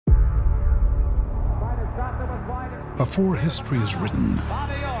Before history is written,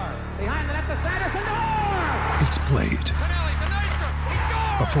 it's played.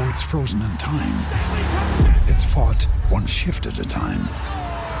 Before it's frozen in time, it's fought one shift at a time.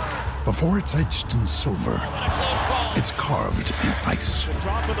 Before it's etched in silver, it's carved in ice.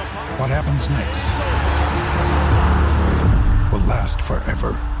 What happens next will last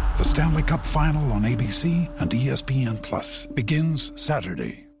forever. The Stanley Cup Final on ABC and ESPN Plus begins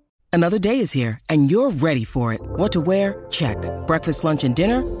Saturday. Another day is here, and you're ready for it. What to wear? Check. Breakfast, lunch, and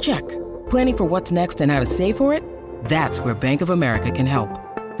dinner? Check. Planning for what's next and how to save for it? That's where Bank of America can help.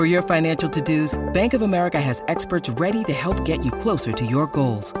 For your financial to-dos, Bank of America has experts ready to help get you closer to your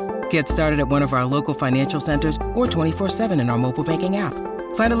goals. Get started at one of our local financial centers or 24/7 in our mobile banking app.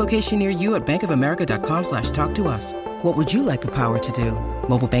 Find a location near you at bankofamerica.com/talktous. What would you like the power to do?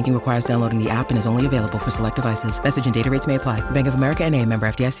 Mobile banking requires downloading the app and is only available for select devices. Message and data rates may apply. Bank of America N.A., member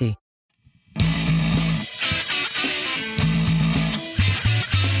FDIC.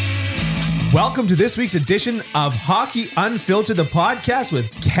 Welcome to this week's edition of Hockey Unfiltered, the podcast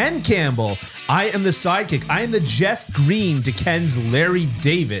with Ken Campbell. I am the sidekick. I am the Jeff Green to Ken's Larry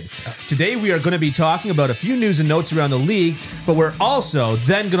David. Today we are going to be talking about a few news and notes around the league, but we're also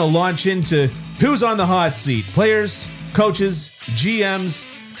then going to launch into who's on the hot seat. Players, coaches, GMs.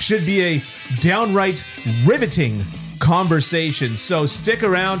 Should be a downright riveting conversation. So stick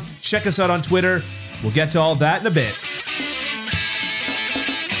around. Check us out on Twitter. We'll get to all that in a bit.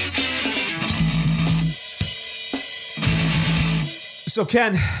 So,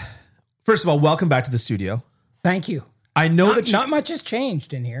 Ken, first of all, welcome back to the studio. Thank you. I know not much has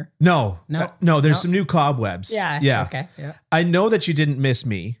changed in here. No. There's some new cobwebs. Yeah. Okay. Yeah. I know that you didn't miss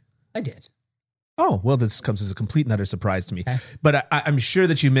me. I did. Oh, well, this comes as a complete and utter surprise to me. Okay. But I'm sure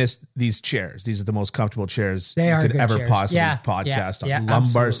that you missed these chairs. These are the most comfortable chairs you could ever chairs. Possibly podcast on.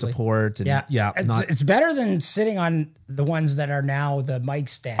 Lumbar absolutely. Support. And it's better than sitting on the ones that are now the mic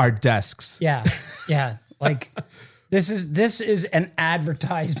stand. Our desks. Yeah. Like... This is an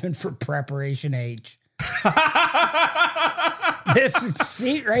advertisement for Preparation H. This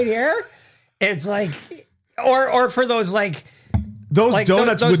seat right here, it's like, or for those like those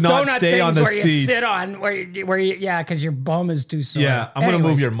donuts would not stay on the where seat. You sit on where you because your bum is too sore. Yeah, I'm gonna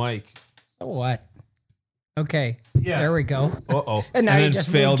move your mic. So what? Okay. Yeah. There we go. And now you just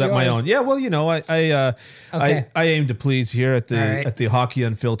failed at my own. Yeah. Well, you know, I aim to please here at the Hockey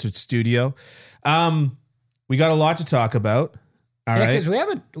Unfiltered studio. We got a lot to talk about. All right, because we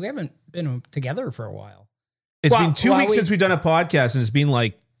haven't been together for a while. It's been 2 weeks since we've done a podcast, and it's been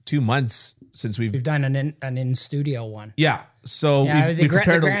like 2 months since we've done an in studio one. Yeah, so we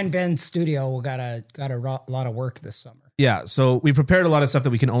prepared the Grand Bend studio. We got a lot of work this summer. Yeah, so we prepared a lot of stuff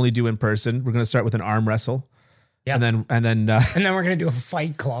that we can only do in person. We're going to start with an arm wrestle. Yeah, and then we're going to do a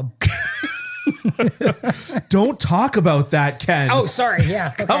fight club. Don't talk about that, Ken. Oh, sorry.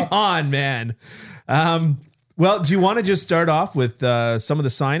 Yeah, okay. Come on, man. Well, do you want to just start off with some of the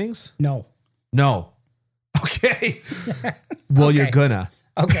signings? No. Okay. Well, okay. You're gonna.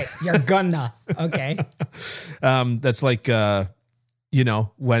 Okay, you're gonna. Okay. That's like, when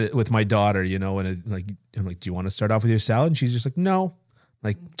with my daughter, and I'm like, do you want to start off with your salad? And she's just like, no.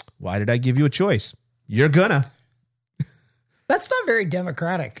 Like, why did I give you a choice? You're gonna. That's not very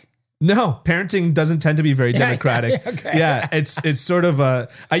democratic. No, parenting doesn't tend to be very democratic. Okay. Yeah, it's sort of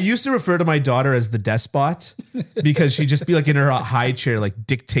I used to refer to my daughter as the despot because she'd just be like in her high chair, like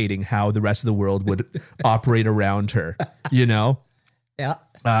dictating how the rest of the world would operate around her, Yeah.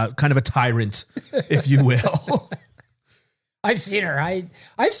 Kind of a tyrant, if you will. I've seen her.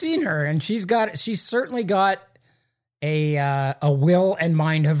 I've seen her, and she's certainly got a will and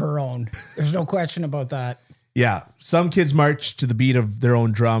mind of her own. There's no question about that. Yeah, some kids march to the beat of their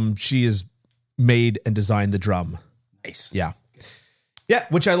own drum. She has made and designed the drum. Nice. Yeah,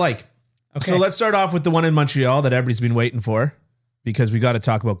 which I like. Okay. So let's start off with the one in Montreal that everybody's been waiting for, because we got to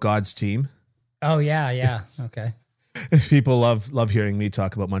talk about God's team. Oh, yeah. Okay. People love hearing me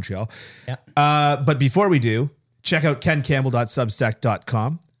talk about Montreal. Yeah. But before we do, check out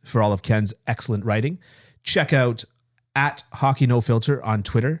kencampbell.substack.com for all of Ken's excellent writing. Check out @HockeyNoFilter on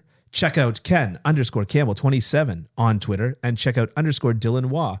Twitter. Check out Ken_Campbell27 on Twitter, and check out _Dylan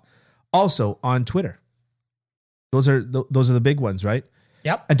Waugh also on Twitter. Those are the big ones, right?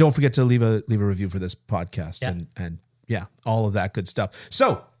 Yep. And don't forget to leave a review for this podcast and all of that good stuff.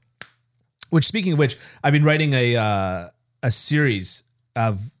 So, speaking of which, I've been writing a series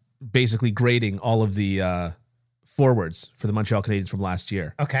of basically grading all of the forwards for the Montreal Canadiens from last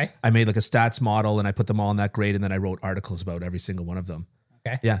year. Okay. I made like a stats model and I put them all in that grade, and then I wrote articles about every single one of them.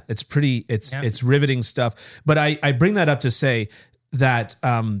 Okay. Yeah, it's riveting stuff. But I bring that up to say that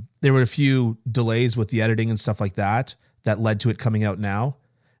there were a few delays with the editing and stuff like that led to it coming out now.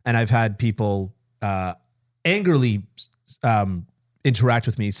 And I've had people angrily interact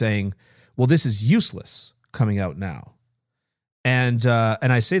with me saying, well, this is useless coming out now. And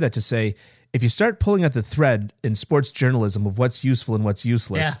I say that to say, if you start pulling at the thread in sports journalism of what's useful and what's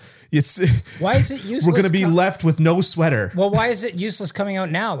useless, why is it useless? We're going to be left with no sweater. Well, why is it useless coming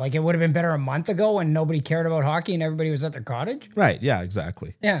out now? Like, it would have been better a month ago when nobody cared about hockey and everybody was at their cottage. Right. Yeah,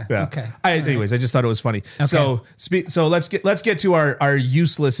 exactly. Yeah. Okay. Anyways, I just thought it was funny. Okay. So let's get to our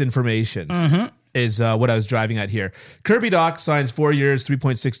useless information. Mm-hmm. Is what I was driving at here. Kirby Dach signs 4 years,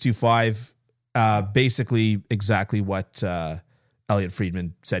 $3.625. Basically exactly what Elliot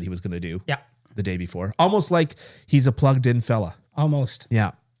Friedman said he was going to do the day before. Almost like he's a plugged-in fella. Almost.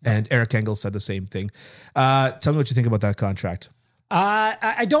 Yeah. And Eric Engel said the same thing. Tell me what you think about that contract.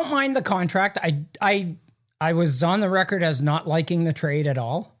 I don't mind the contract. I was on the record as not liking the trade at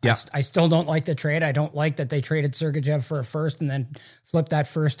all. Yeah. I still don't like the trade. I don't like that they traded Sergachev for a first and then flipped that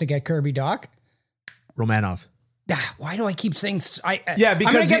first to get Kirby Dach. Romanov. Why do I keep saying? Because I'm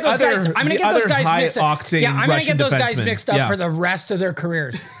going to get those guys mixed up. Yeah, I'm going to get those guys mixed up for the rest of their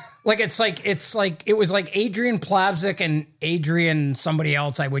careers. It was like Adrian Plavsic and Adrian somebody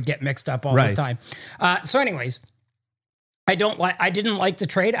else. I would get mixed up all the time. So, anyways, I didn't like the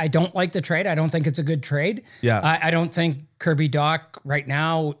trade. I don't like the trade. I don't think it's a good trade. Yeah, I don't think Kirby Dach right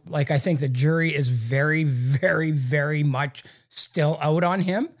now. I think the jury is very, very, very much still out on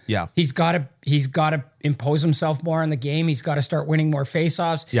him. Yeah. He's got to impose himself more on the game. He's got to start winning more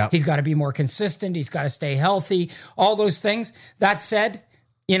faceoffs. Yeah. He's got to be more consistent. He's got to stay healthy. All those things. That said,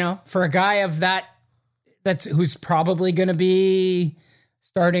 for a guy of who's probably going to be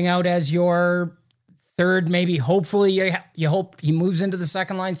starting out as your third, maybe hopefully you hope he moves into the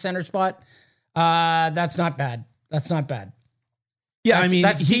second line center spot. That's not bad. That's not bad. Yeah.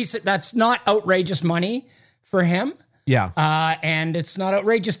 That's decent. That's not outrageous money for him. Yeah. And it's not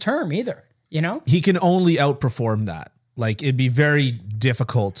outrageous term either, He can only outperform that. It'd be very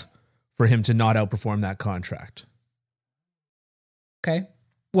difficult for him to not outperform that contract. Okay.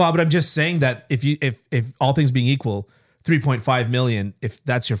 Well, but I'm just saying that if all things being equal, $3.5 million, if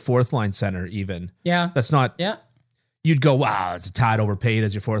that's your fourth line center even. Yeah. That's not. Yeah. You'd go, wow, it's a tad overpaid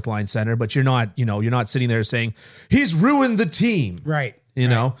as your fourth line center, but you're not sitting there saying he's ruined the team. Right.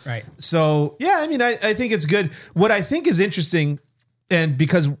 Right. So, yeah, I think it's good. What I think is interesting, and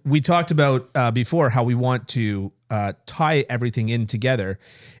because we talked about before how we want to tie everything in together,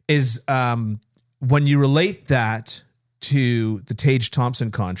 is when you relate that to the Tage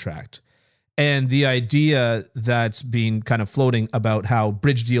Thompson contract and the idea that's been kind of floating about how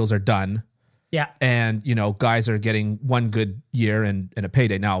bridge deals are done. Yeah. And, guys are getting one good year and a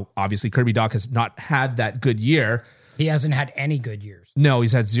payday. Now, obviously, Kirby Dach has not had that good year. He hasn't had any good years. No,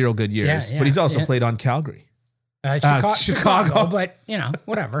 he's had 0 good years, but he's also played on Calgary. Chicago, but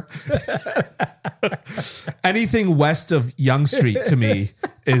whatever. Anything west of Yonge Street to me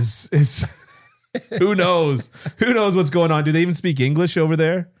is who knows what's going on. Do they even speak English over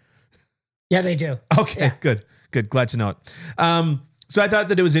there? Yeah, they do. Okay, yeah. Good. Glad to know it. So I thought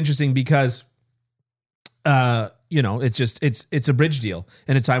that it was interesting because, it's a bridge deal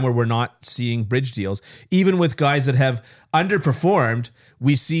in a time where we're not seeing bridge deals. Even with guys that have underperformed,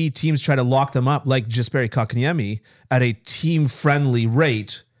 we see teams try to lock them up like Jesperi Kotkaniemi at a team-friendly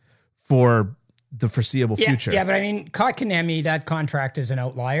rate for the foreseeable future. Yeah, but Kotkaniemi, that contract is an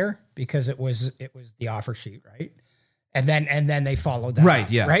outlier because it was the offer sheet, right? And then they followed that. Right,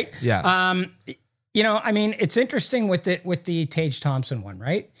 up, yeah. Right? Yeah. It's interesting with the Tage Thompson one,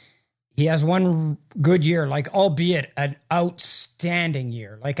 right? He has one good year, albeit an outstanding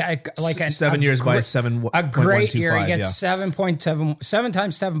year, 7 years by 7. A great year. He gets 7 times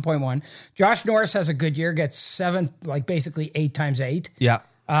 7.1. Josh Norris has a good year, gets 7, basically 8 times 8. Yeah.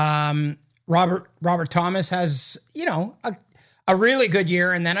 Robert Thomas has a really good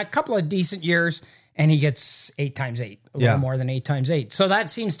year and then a couple of decent years, and he gets 8 times 8, a little more than 8 times 8. So that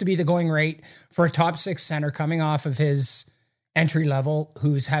seems to be the going rate for a top 6 center coming off of his entry level,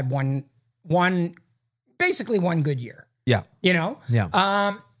 who's had basically one good year. Yeah. Yeah.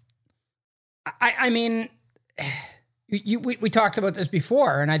 We talked about this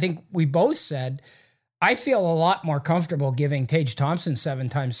before, and I think we both said, I feel a lot more comfortable giving Tage Thompson 7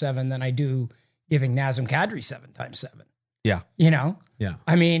 times 7 than I do giving Nazem Kadri 7 times 7. Yeah. Yeah.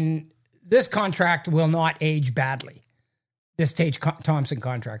 This contract will not age badly. This Tage Thompson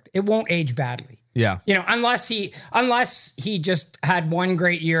contract, it won't age badly. Yeah. Unless he just had one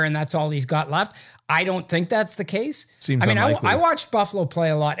great year and that's all he's got left. I don't think that's the case. Seems unlikely. I watched Buffalo play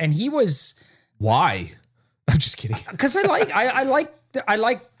a lot, and he was. Why? I'm just kidding. Because I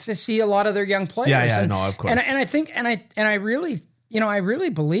like to see a lot of their young players. Yeah, no, of course. And I think I really, I really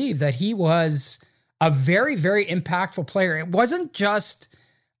believe that he was a very, very impactful player. It wasn't just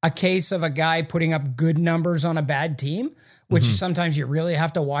a case of a guy putting up good numbers on a bad team, which sometimes you really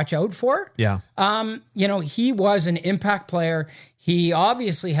have to watch out for. Yeah. He was an impact player. He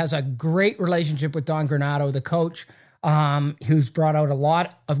obviously has a great relationship with Don Granato, the coach, who's brought out a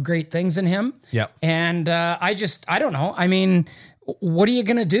lot of great things in him. Yeah. And I don't know. I mean, what are you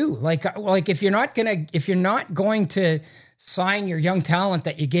going to do? Like if you're not going to sign your young talent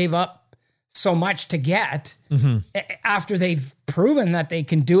that you gave up so much to get after they've proven that they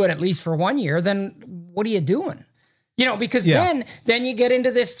can do it at least for 1 year, then what are you doing? Because then you get into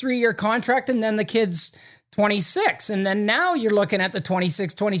this 3-year contract and then the kid's 26. And then now you're looking at the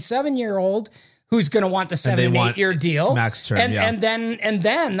 26, 27-year-old who's going to want the 7-8 year deal. Max term, and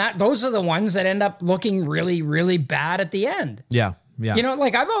then those are the ones that end up looking really, really bad at the end. Yeah. Yeah.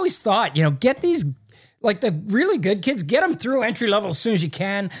 I've always thought, get these, like the really good kids, get them through entry level as soon as you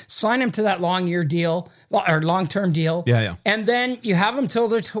can, sign them to that long-term deal. Yeah. And then you have them till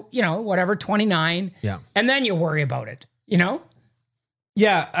they're, 29. Yeah. And then you worry about it,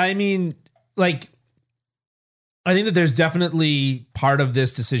 Yeah. I mean, like, I think that there's definitely part of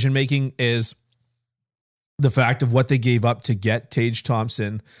this decision-making is the fact of what they gave up to get Tage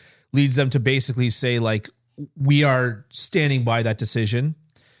Thompson leads them to basically say, like, we are standing by that decision.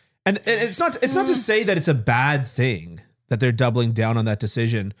 And it's not to say that it's a bad thing that they're doubling down on that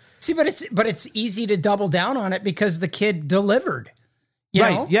decision. See, but it's easy to double down on it because the kid delivered. You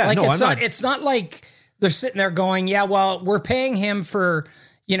know? Yeah. Like no, it's not like they're sitting there going, yeah, well, we're paying him for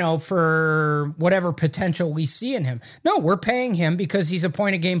whatever potential we see in him. No, we're paying him because he's a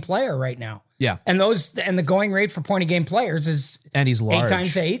point of game player right now. Yeah. And the going rate for point of game players is, and he's large.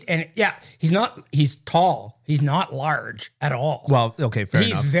 8x8. And yeah, he's tall. He's not large at all. Well, okay, fair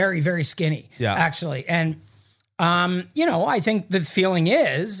enough. He's very, very skinny, actually. And, I think the feeling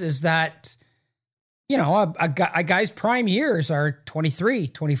is that, a guy's prime years are 23,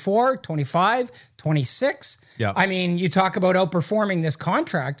 24, 25, 26. Yeah. I mean, you talk about outperforming this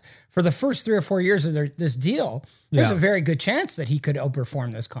contract for the first 3 or 4 years of this deal. There's a very good chance that he could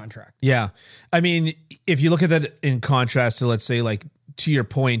outperform this contract. Yeah. I mean, if you look at that in contrast to, let's say, like, to your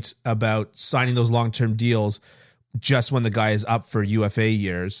point about signing those long-term deals just when the guy is up for UFA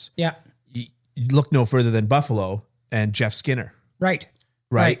years. Yeah. You look no further than Buffalo and Jeff Skinner. Right.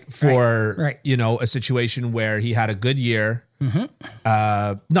 For a situation where he had a good year.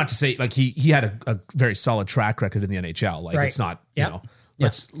 Not to say like he had a very solid track record in the NHL. Like it's not,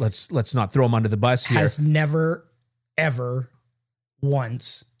 let's not throw him under the bus here. Has never, ever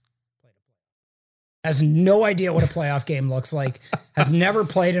once played a playoff. Has no idea what a playoff game looks like. Has never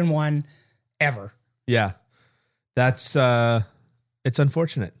played in one ever. Yeah. That's it's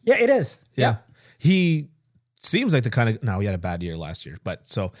unfortunate. Yeah, it is. Yeah. He seems like the kind of, he had a bad year last year, but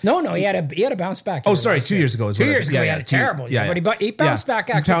so. No, he had a bounce back. Oh, sorry. 2 years ago as well. 2 years ago, he had a terrible year, but he bounced back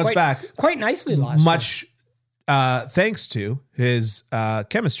actually quite nicely last year. Much thanks to his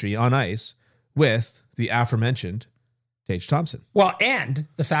chemistry on ice with the aforementioned Tage Thompson. Well, and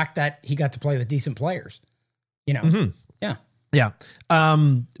the fact that he got to play with decent players, Yeah. Yeah.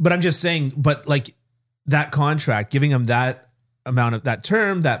 But I'm just saying, but like that contract, giving him that amount of that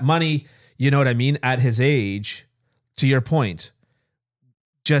term, that money, you know what I mean? At his age, to your point,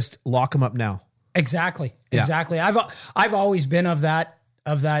 just lock him up now. Exactly. Yeah. Exactly. I've always been of that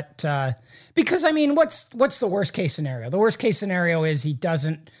because I mean, what's the worst case scenario? The worst case scenario is he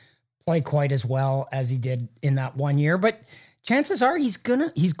doesn't play quite as well as he did in that 1 year, but chances are he's going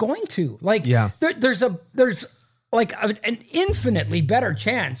to like, there's like an infinitely better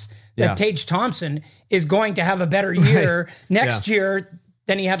chance that Tage Thompson is going to have a better year next year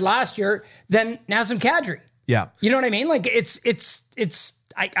than he had last year than Nazem Kadri. Yeah. You know what I mean? Like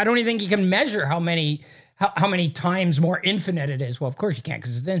I don't even think you can measure how many times more infinite it is. Well, of course you can't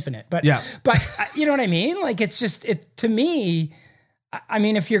because it's infinite, but you know what I mean? Like it's just, to me, I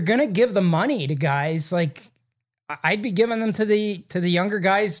mean, if you're going to give the money to guys, like I'd be giving them to the younger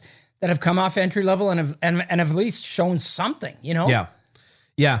guys that have come off entry level and have at least shown something, Yeah.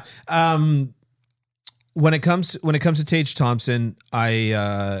 Yeah. When it comes to Tage Thompson,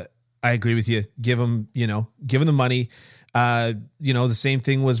 I agree with you. Give him the money. The same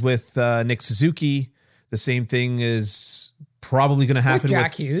thing was with Nick Suzuki. The same thing is probably going to happen with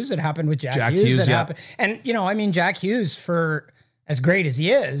Jack Hughes. It happened with Jack Hughes. It happened. And Jack Hughes, for as great as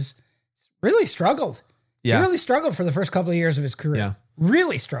he is, really struggled. Yeah. He really struggled for the first couple of years of his career. Yeah.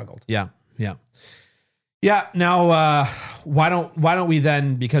 Really struggled. Yeah. Yeah. Yeah. Now, why don't we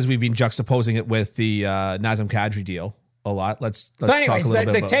then, because we've been juxtaposing it with the Nazem Kadri deal a lot. Let's But anyways, talk a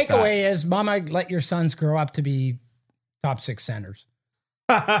little the bit about takeaway is, Mama, let your sons grow up to be top 6 centers.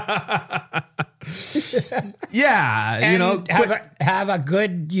 Yeah, And have a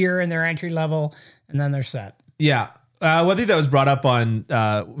good year in their entry level, and then they're set. Yeah. Well, I think that was brought up on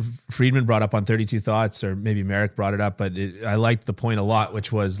Friedman brought up on 32 Thoughts, or maybe Merrick brought it up, but I liked the point a lot,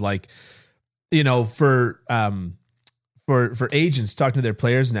 which was like, for agents talking to their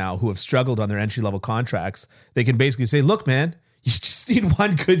players now who have struggled on their entry level contracts, they can basically say, look, man, you just need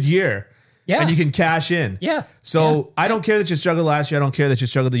one good year. Yeah. And you can cash in. Yeah. So I don't care that you struggled last year. I don't care that you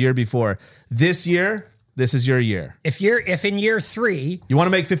struggled the year before. This year, this is your year. If in year 3, you want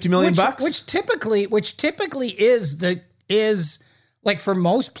to make $50 million bucks, which typically is like, for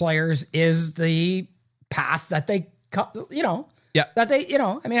most players, is the path that they yeah, that they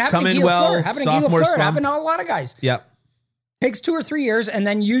I mean, come in well, sophomore slump. Happened to a lot of guys. Yeah, takes 2 or 3 years, and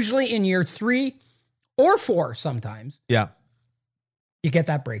then usually in year 3 or 4, sometimes, yeah, you get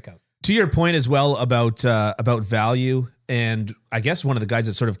that breakout. To your point as well about value, and I guess one of the guys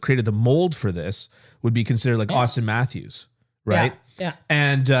that sort of created the mold for this would be considered like Austin Matthews, right? Yeah.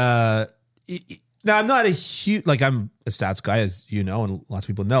 And now I'm not a huge, like, I'm a stats guy, as you know, and lots of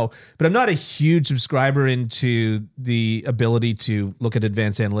people know, but I'm not a huge subscriber into the ability to look at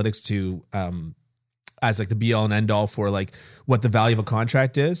advanced analytics to as like the be all and end all for like what the value of a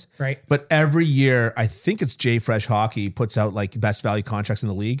contract is. Right. But every year, I think it's J Fresh Hockey puts out like best value contracts in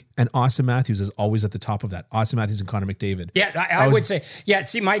the league, and Austin Matthews is always at the top of that. Austin Matthews and Connor McDavid. Yeah, I would say,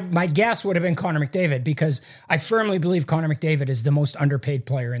 see, my guess would have been Connor McDavid, because I firmly believe Connor McDavid is the most underpaid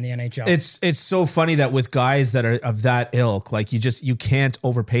player in the NHL. It's so funny that with guys that are of that ilk, like you can't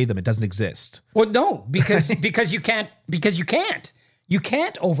overpay them. It doesn't exist. Well, no, because you can't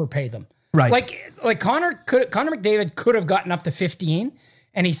overpay them. Right. Like Connor McDavid could have gotten up to 15,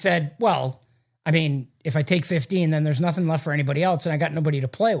 and he said, well, I mean, if I take 15, then there's nothing left for anybody else, and I got nobody to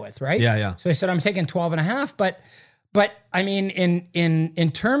play with, right? Yeah. So I said, I'm taking 12 and a half, but I mean,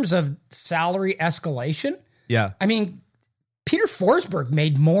 in terms of salary escalation, yeah. I mean, Peter Forsberg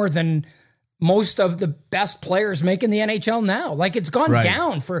made more than most of the best players make in the NHL now. Like, it's gone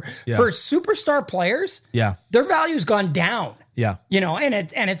down for superstar players. Yeah. Their value's gone down. Yeah.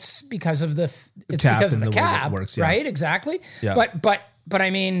 And it's because of the cap, works, right? Exactly. Yeah. But I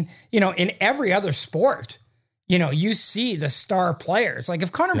mean, in every other sport, you see the star players. Like,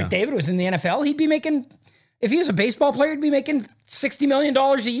 if Connor McDavid was in the NFL, he'd be making, if he was a baseball player, he'd be making $60 million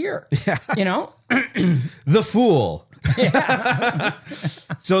a year. Yeah. The fool. Yeah.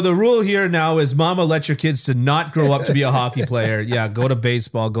 So the rule here now is, Mama, let your kids to not grow up to be a hockey player. Yeah. Go to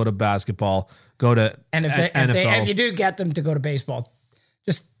baseball, go to basketball, go to NFL. If you do get them to go to baseball,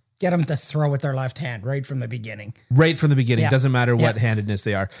 just get them to throw with their left hand right from the beginning. Right from the beginning. Doesn't matter what handedness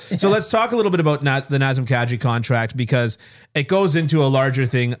they are. So let's talk a little bit about the Nazem Kadri contract, because it goes into a larger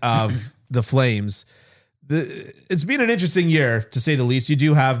thing of the Flames. It's been an interesting year, to say the least. You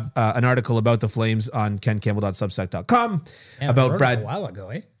do have an article about the Flames on kencampbell.substack.com about Brad. A while ago,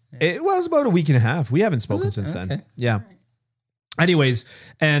 eh? It was about a week and a half. We haven't spoken since then. Yeah. Anyways,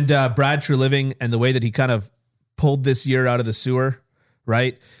 and Brad Treliving, and the way that he kind of pulled this year out of the sewer,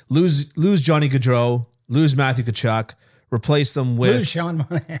 right? Lose Johnny Gaudreau, lose Matthew Tkachuk, replace them with... Lose Sean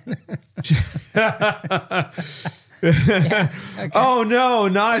Monahan. Oh, no,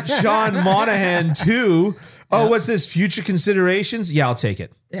 not Sean Monahan, too. Oh, what's this? Future considerations? Yeah, I'll take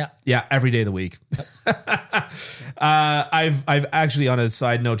it. Yeah, every day of the week. I've actually, on a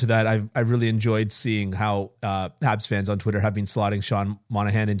side note to that, I've really enjoyed seeing how Habs fans on Twitter have been slotting Sean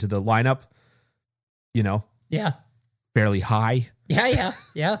Monahan into the lineup. Yeah. Fairly high. Yeah.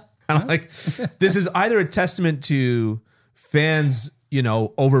 Kind of like, this is either a testament to fans,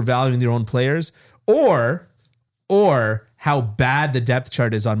 overvaluing their own players, or how bad the depth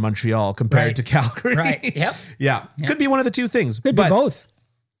chart is on Montreal compared to Calgary. Right. Yep. Yeah. Could be one of the two things. Could be both.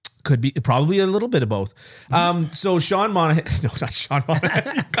 Could be probably a little bit of both. So Sean Monahan, no, not Sean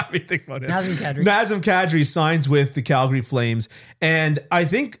Monahan. You got me thinking about it. Nazem Kadri signs with the Calgary Flames. And I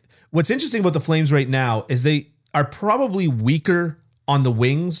think what's interesting about the Flames right now is they are probably weaker on the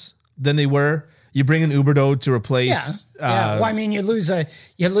wings than they were. You bring in Huberdeau to replace. Well, I mean, you lose two of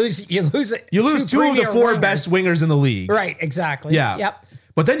the four best wingers in the league. Right. Exactly. Yeah. Yep.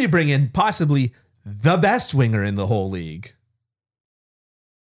 But then you bring in possibly the best winger in the whole league,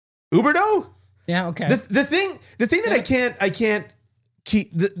 Huberdeau. Yeah. Okay. The thing that I can't keep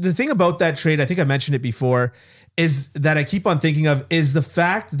the thing about that trade, I think I mentioned it before, is that I keep on thinking of is the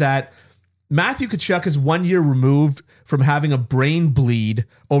fact that Matthew Tkachuk is 1 year removed from having a brain bleed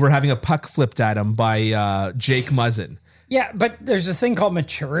over having a puck flipped at him by Jake Muzzin. Yeah, but there's a thing called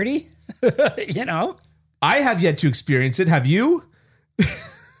maturity, you know? I have yet to experience it. Have you?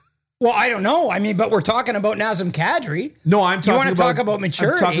 Well, I don't know. I mean, but we're talking about Nazem Kadri. No, I'm talking You want to talk about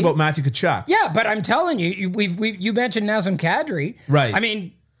maturity? I'm talking about Matthew Tkachuk. Yeah, but I'm telling you, you mentioned Nazem Kadri. Right. I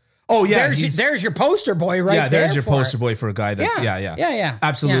mean, oh yeah, there's your poster boy right there. Yeah, there's your poster boy for a guy that's yeah.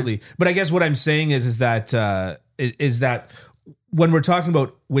 Absolutely. Yeah. But I guess what I'm saying is that when we're talking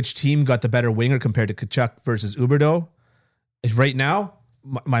about which team got the better winger compared to Tkachuk versus Huberdeau, right now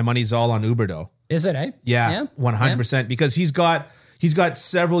my money's all on Huberdeau. Is it, eh? Yeah, 100%. Because he's got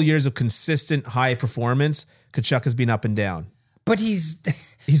several years of consistent high performance. Tkachuk has been up and down. But he's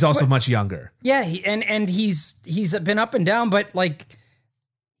also much younger. Yeah, and he's been up and down, but like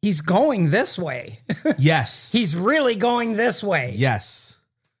he's going this way. Yes. He's really going this way. Yes.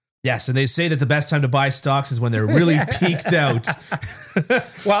 Yes, and they say that the best time to buy stocks is when they're really peaked out.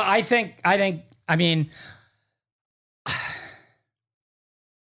 Well, I mean,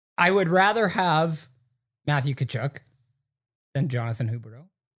 I would rather have Matthew Tkachuk than Jonathan Huberdeau.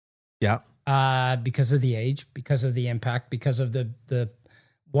 Yeah. Because of the age, because of the impact, because of the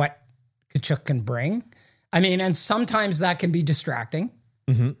what Tkachuk can bring. I mean, and sometimes that can be distracting,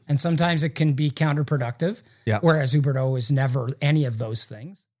 and sometimes it can be counterproductive. Yeah. Whereas Huberdeau is never any of those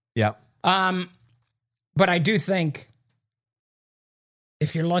things. Yeah. But I do think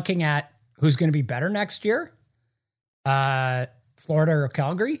if you're looking at who's going to be better next year, Florida or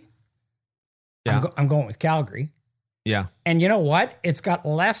Calgary, I'm going with Calgary. Yeah. And you know what? It's got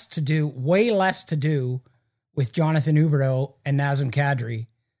way less to do with Jonathan Huberdeau and Nazem Kadri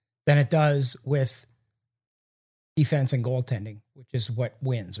than it does with defense and goaltending, which is what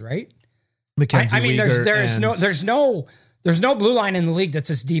wins, right? Mackenzie I mean, Weegar there's no blue line in the league that's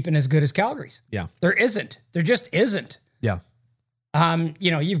as deep and as good as Calgary's. Yeah. There isn't. There just isn't. Yeah.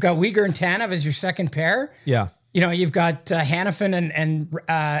 You've got Weegar and Tanev as your second pair. Yeah. You've got Hannafin and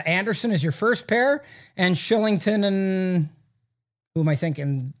Anderson as your first pair, and Shillington and who am I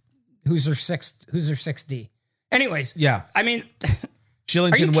thinking? Who's their sixth D? Anyways, yeah. I mean,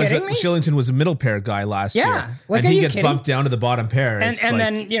 Shillington was a middle pair guy last year, like, and he gets bumped down to the bottom pair. And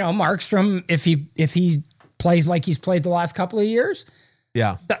then Markstrom, if he plays like he's played the last couple of years,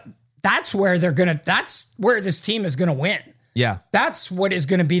 yeah, that's where that's where this team is gonna win. Yeah. That's what is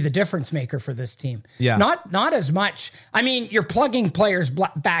going to be the difference maker for this team. Yeah. Not as much. I mean, you're plugging players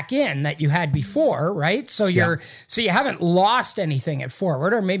back in that you had before, right? So you haven't lost anything at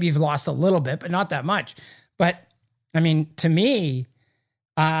forward, or maybe you've lost a little bit, but not that much. But I mean, to me,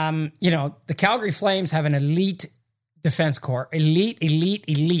 the Calgary Flames have an elite defense core,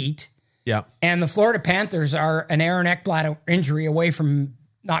 elite. Yeah. And the Florida Panthers are an Aaron Ekblad injury away from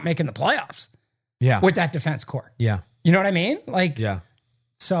not making the playoffs. Yeah. With that defense core. Yeah. You know what I mean? Like, yeah.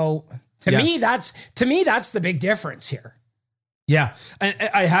 So to me, that's the big difference here. Yeah. And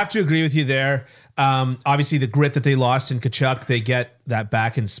I have to agree with you there. Obviously the grit that they lost in Tkachuk, they get that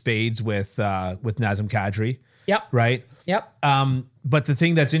back in spades with Nazem Kadri. Yep. Right. Yep. But the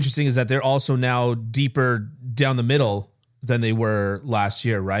thing that's interesting is that they're also now deeper down the middle than they were last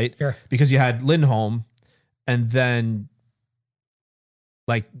year. Right. Sure. Because you had Lindholm, and then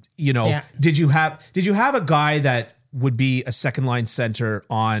did you have a guy that would be a second line center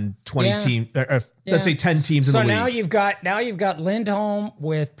on 20 teams, or let's say 10 teams in the league? So now you've got Lindholm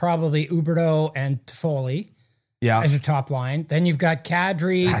with probably Huberdeau and Toffoli as your top line. Then you've got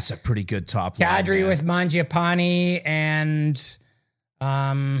Kadri. That's a pretty good top line. Kadri with Mangiapane and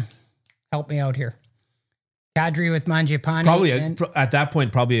help me out here. Kadri with Mangiapane. Probably at that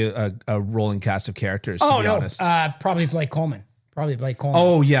point, probably a rolling cast of characters. To be honest. Probably Blake Coleman.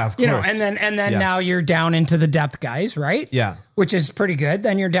 Oh yeah, of course. And then now you're down into the depth guys, right? Yeah. Which is pretty good.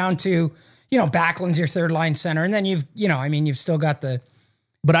 Then you're down to, Backlund's your third line center, and then you've still got the.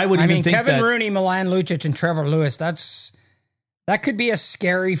 But I would think Kevin Rooney, Milan Lucic, and Trevor Lewis. That could be a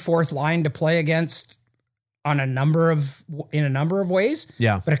scary fourth line to play against in a number of ways.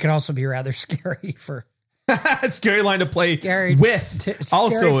 Yeah. But it could also be rather scary for. Scary line to play with,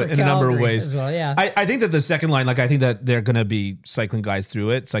 also in a number of ways. As well, yeah. I think that the second line, I think that they're going to be cycling guys through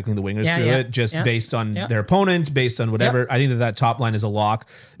it, cycling the wingers through it, just based on their opponent, based on whatever. I think that top line is a lock.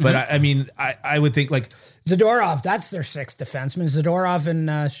 But I would think Zadorov, that's their sixth defenseman. Zadorov and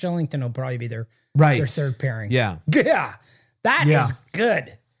Shillington will probably be their third pairing. Yeah. Yeah. That is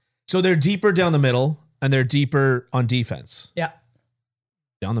good. So they're deeper down the middle, and they're deeper on defense. Yeah.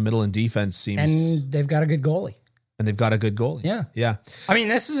 Down the middle in defense seems... And they've got a good goalie. Yeah. Yeah. I mean,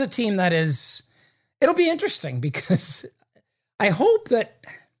 this is a team that is... It'll be interesting because I hope that...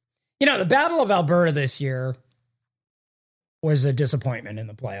 The Battle of Alberta this year was a disappointment in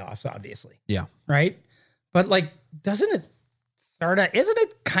the playoffs, obviously. Yeah. Right? But isn't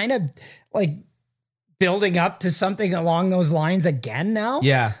it kind of like building up to something along those lines again now?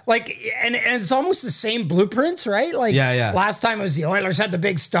 Yeah. And it's almost the same blueprints, right? Last time it was the Oilers had the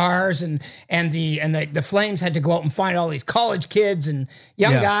big stars and the Flames had to go out and find all these college kids and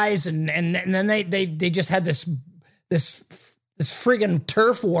young guys and then they just had this friggin'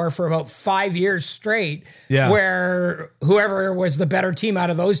 turf war for about 5 years straight, where whoever was the better team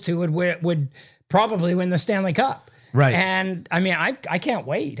out of those two would probably win the Stanley Cup. Right. And I mean, I can't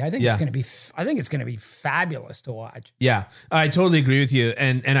wait. I think it's going to be fabulous to watch. Yeah, I totally agree with you.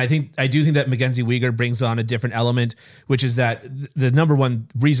 And I do think that Mackenzie Weegar brings on a different element, which is that the number one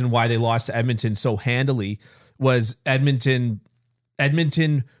reason why they lost to Edmonton so handily was Edmonton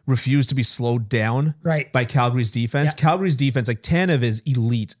refused to be slowed down by Calgary's defense. Yeah. Calgary's defense, Tanev is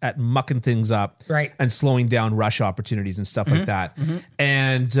elite at mucking things up and slowing down rush opportunities and stuff like that.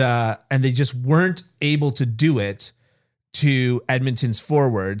 Mm-hmm. And they just weren't able to do it to Edmonton's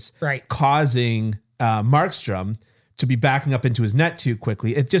forwards, causing Markstrom to be backing up into his net too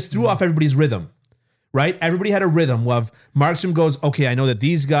quickly. It just threw off everybody's rhythm. Right? Everybody had a rhythm of Markstrom goes, okay, I know that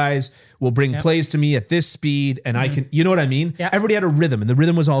these guys will bring plays to me at this speed and I can, you know what I mean? Yep. Everybody had a rhythm and the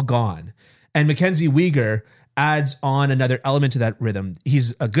rhythm was all gone. And Mackenzie Weegar adds on another element to that rhythm.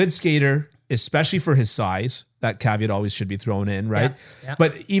 He's a good skater, especially for his size. That caveat always should be thrown in, right? Yeah.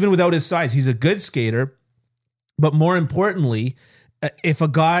 But even without his size, he's a good skater. But more importantly, if a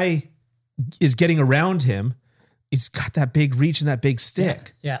guy is getting around him, he's got that big reach and that big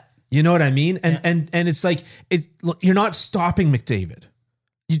stick. Yeah. You know what I mean? And it's like, look, you're not stopping McDavid.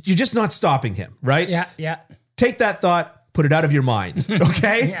 You're just not stopping him, right? Yeah. Take that thought, put it out of your mind,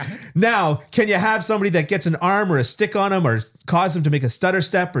 okay? Now, can you have somebody that gets an arm or a stick on him or cause him to make a stutter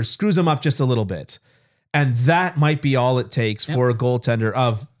step or screws him up just a little bit? And that might be all it takes for a goaltender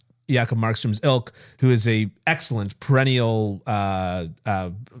of Jakob Markstrom's ilk, who is a excellent perennial Vezina,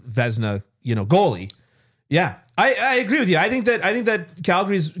 goalie. Yeah, I agree with you. I think that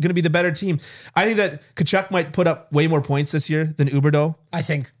Calgary's going to be the better team. I think that Tkachuk might put up way more points this year than Huberdeau. I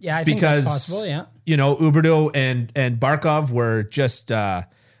think that's possible. Yeah, Huberdeau and Barkov were just an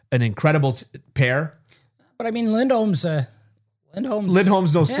incredible pair. But I mean, Lindholm's no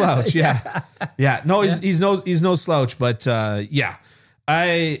slouch. Yeah. No, he's no slouch. But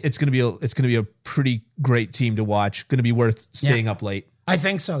it's gonna be a pretty great team to watch. Going to be worth staying up late. I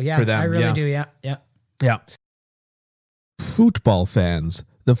think so. Yeah, for them. I really do. Yeah. Football fans,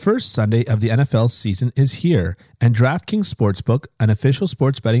 the first Sunday of the NFL season is here, and DraftKings Sportsbook, an official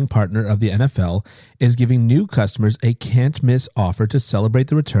sports betting partner of the NFL, is giving new customers a can't-miss offer to celebrate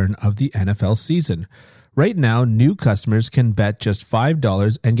the return of the NFL season. Right now, new customers can bet just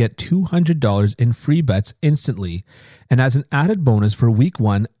 $5 and get $200 in free bets instantly. And as an added bonus for Week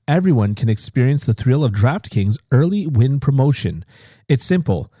 1, everyone can experience the thrill of DraftKings early win promotion. It's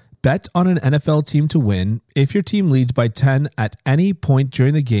simple. Bet on an NFL team to win. If your team leads by 10 at any point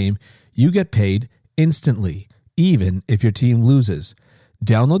during the game, you get paid instantly, even if your team loses.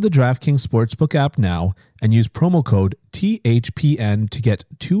 Download the DraftKings Sportsbook app now and use promo code THPN to get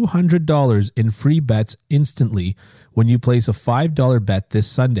 $200 in free bets instantly when you place a $5 bet this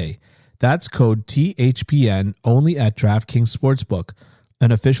Sunday. That's code THPN only at DraftKings Sportsbook,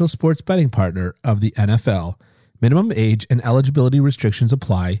 an official sports betting partner of the NFL. Minimum age and eligibility restrictions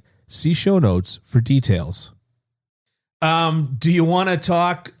apply. See show notes for details. Do you want to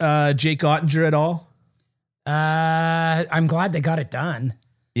talk Jake Oettinger at all? I'm glad they got it done.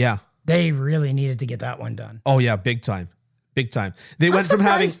 Yeah. They really needed to get that one done. Oh, yeah. Big time. They went from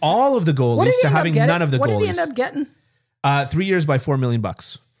having all of the goalies to having none of the goalies. What did he end up getting? 3 years by $4 million.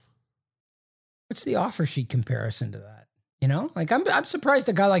 What's the offer sheet comparison to that? I'm surprised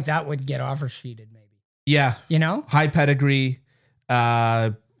a guy like that would get offer sheeted maybe. Yeah. High pedigree,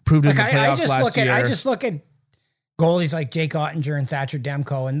 proved in the playoffs last year. I just look at goalies like Jake Oettinger and Thatcher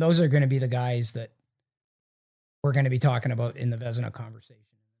Demko, and those are going to be the guys that we're going to be talking about in the Vezina conversation.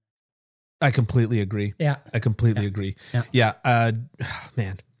 I completely agree. Yeah. I completely agree. Yeah.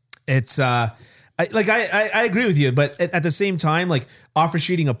 Man, it's, I agree with you, but at the same time, offer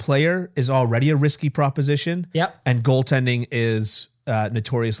sheeting a player is already a risky proposition. Yep. And goaltending is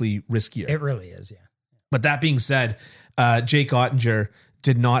notoriously riskier. It really is. Yeah. But that being said, Jake Oettinger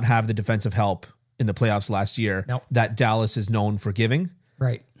did not have the defensive help in the playoffs last year that Dallas is known for giving.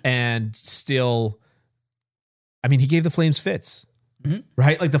 Right. And still, he gave the Flames fits. Mm-hmm.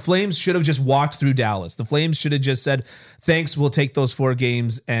 Right? The Flames should have just walked through Dallas. The Flames should have just said, thanks, we'll take those 4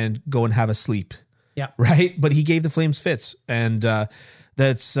 games and go and have a sleep. Yeah. Right? But he gave the Flames fits. And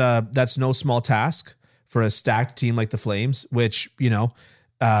That's no small task for a stacked team like the Flames, which,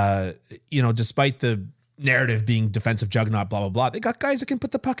 despite the narrative being defensive juggernaut, blah, blah, blah, they got guys that can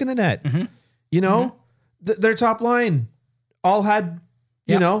put the puck in the net. Their top line all had,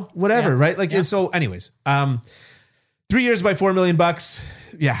 whatever, right? Like, so anyways, 3 years by $4 million.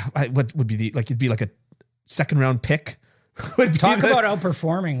 Yeah. What would be it'd be like a second round pick. Talk about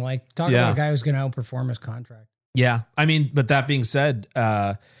outperforming, about a guy who's going to outperform his contract. Yeah. I mean, but that being said,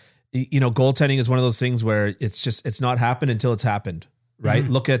 goaltending is one of those things where it's not happened until it's happened, right?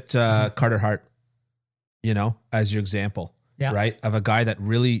 Look at Carter Hart, as your example, right? Of a guy that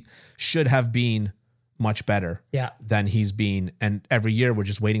really should have been much better than he's been. And every year we're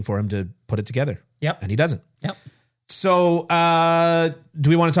just waiting for him to put it together. Yep. And he doesn't. Yep. So do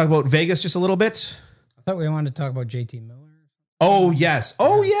we want to talk about Vegas just a little bit? I thought we wanted to talk about JT Miller. Oh, yes.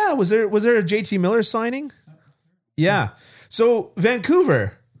 Oh, yeah. Was there a JT Miller signing? Yeah. So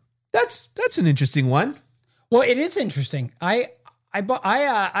Vancouver, that's an interesting one. Well, it is interesting. I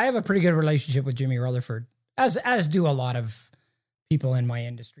have a pretty good relationship with Jimmy Rutherford, as do a lot of people in my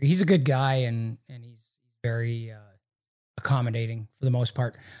industry. He's a good guy and he's very accommodating for the most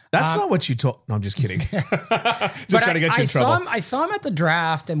part. That's not what you told. No, I'm just kidding. Just trying to get you in trouble. I saw him at the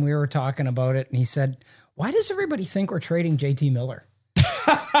draft and we were talking about it and he said, "Why does everybody think we're trading JT Miller?"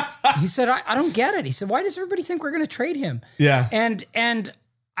 He said, I don't get it. He said, "Why does everybody think we're going to trade him?" Yeah. And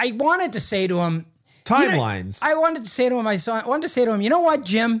I wanted to say to him, timelines. I wanted to say to him, you know what,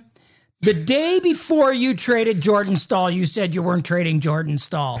 Jim? The day before you traded Jordan Staal, you said you weren't trading Jordan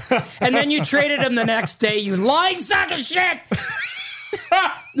Staal. And then you traded him the next day, you lying sack of shit.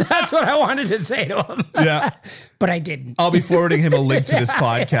 That's what I wanted to say to him. Yeah. But I didn't. I'll be forwarding him a link to this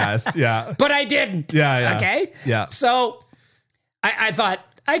podcast. Yeah. But I didn't. Yeah. Okay? Yeah. So I thought,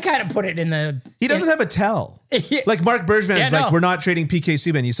 I kind of put it in the... He doesn't have a tell. Like Mark Bergevin is like, we're not trading PK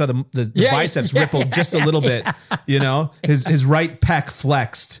Subban. You saw the biceps rippled just a little bit, his right pec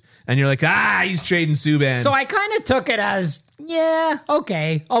flexed. And you're like, he's trading Subban. So I kind of took it as,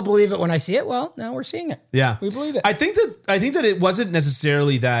 okay, I'll believe it when I see it. Well, now we're seeing it. Yeah. We believe it. I think that it wasn't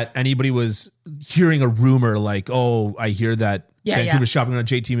necessarily that anybody was hearing a rumor like, I hear that Vancouver's shopping on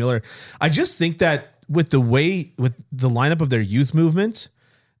JT Miller. I just think that with the lineup of their youth movement,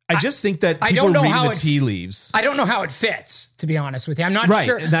 I just think that people are reading the tea leaves. I don't know how it fits, to be honest with you. I'm not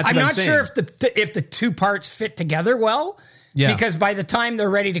sure. I'm not sure if the two parts fit together well. Yeah. Because by the time they're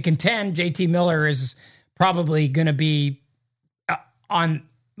ready to contend, JT Miller is probably going to be on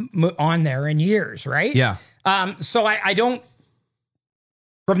there in years, right? Yeah. So I don't.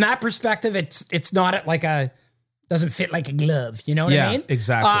 From that perspective, it's not doesn't fit like a glove. You know what I mean?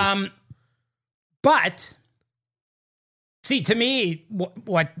 Exactly. But see, to me,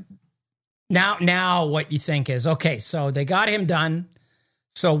 what what you think is okay. So they got him done.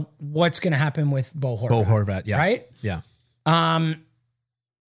 So what's going to happen with Bo Horvat? Bo Horvat, yeah, right, yeah.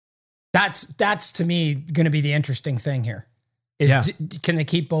 That's to me going to be the interesting thing here. Can they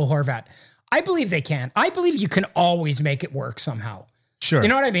keep Bo Horvat? I believe they can. I believe you can always make it work somehow. Sure. You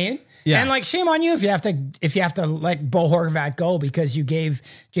know what I mean? Yeah. And shame on you if you have to let Bo Horvat go because you gave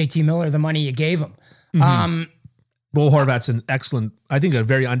JT Miller the money you gave him. Mm-hmm. Bo Horvat's an excellent, I think, a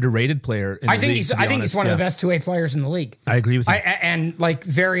very underrated player. I think he's one of the best two-way players in the league. I agree with you. And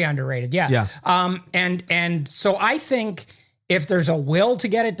very underrated. Yeah. Yeah. And so I think if there's a will to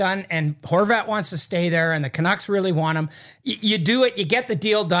get it done and Horvat wants to stay there and the Canucks really want him, you do it, you get the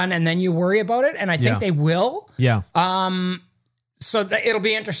deal done, and then you worry about it. And I think they will. Yeah. So it'll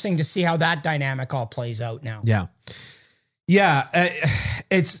be interesting to see how that dynamic all plays out now. Yeah. Yeah.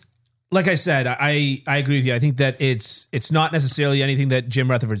 It's, like I said, I agree with you. I think that it's not necessarily anything that Jim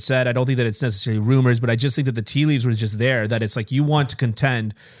Rutherford said. I don't think that it's necessarily rumors, but I just think that the tea leaves were just there, that it's like you want to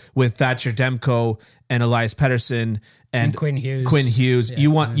contend with Thatcher Demko and Elias Pettersson and Quinn Hughes. Yeah,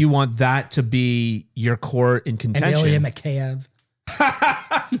 you want that to be your core in contention. And Ilya Mikheyev.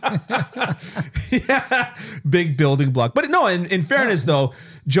 Yeah, big building block. But no, in fairness though,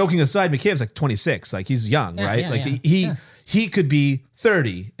 joking aside, Mikheyev's like 26. Like he's young, right? He could be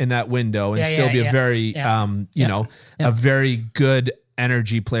 30 in that window and still be a very, a very good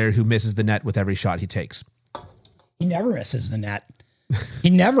energy player who misses the net with every shot he takes. He never misses the net. He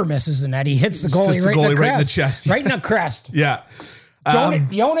never misses the net. He hits the goalie, right in the chest. Right in the crest. Yeah.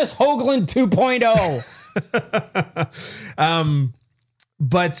 Jonas Hoagland 2.0.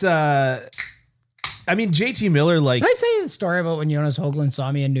 But I mean, JT Miller, like... Can I tell you the story about when Jonas Hoagland saw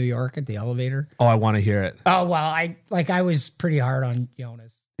me in New York at the elevator? Oh, I want to hear it. Oh, well, I was pretty hard on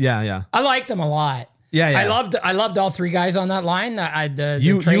Jonas. Yeah. I liked him a lot. Yeah. I loved all three guys on that line.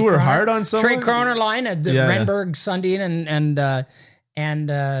 You were hard on someone? Trey Kroner line, Renberg, Sundin,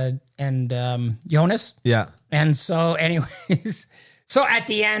 Jonas. Yeah. And so, anyways, so at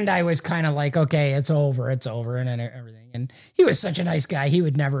the end, I was kind of like, okay, it's over, and then everything. And he was such a nice guy. He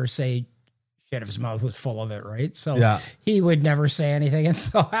would never say shit if his mouth was full of it, right? So he would never say anything. And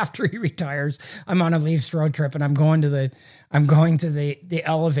so after he retires, I'm on a Leafs road trip, and I'm going to the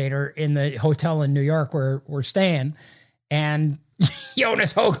elevator in the hotel in New York where we're staying, and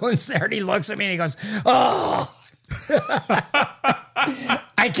Jonas Hoagland's there, and he looks at me and he goes, "Oh,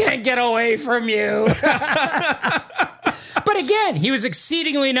 I can't get away from you." But again, he was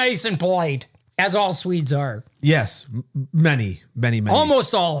exceedingly nice and polite, as all Swedes are. Yes. Many.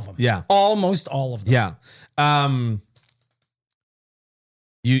 Almost all of them. Yeah. Almost all of them. Yeah.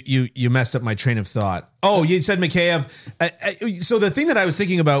 You messed up my train of thought. Oh, you said Mikheyev. So the thing that I was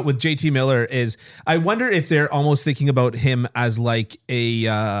thinking about with JT Miller is I wonder if they're almost thinking about him as like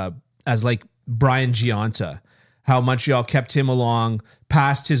Brian Giunta, how Montreal kept him along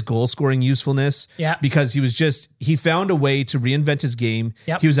past his goal scoring usefulness. Yeah. Because he found a way to reinvent his game.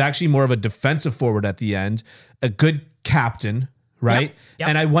 Yep. He was actually more of a defensive forward at the end, a good captain. Right. Yep.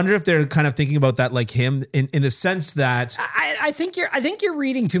 And I wonder if they're kind of thinking about that like him in the sense that I think you're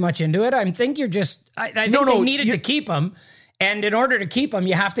reading too much into it. I think you're just, I think they needed to keep him. And in order to keep him,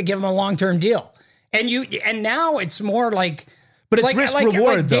 you have to give him a long-term deal. And now it's more like, but it's risk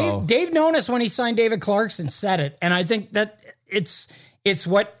reward though. Dave Nonis, when he signed David Clarkson, said it. And I think that it's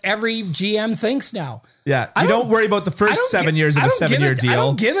what every GM thinks now. Yeah. You don't worry about the first 7 years of a 7-year deal. I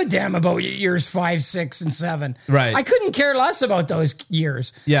don't give a damn about years 5, 6, and 7. Right. I couldn't care less about those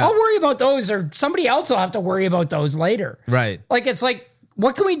years. Yeah. I'll worry about those, or somebody else will have to worry about those later. Right. Like, it's like,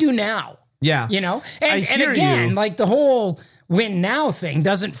 what can we do now? Yeah. You know? And again, like the whole win now thing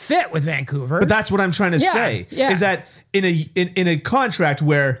doesn't fit with Vancouver. But that's what I'm trying to say. Yeah. Is that in a contract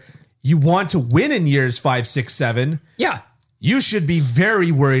where you want to win in years 5, 6, 7. Yeah. You should be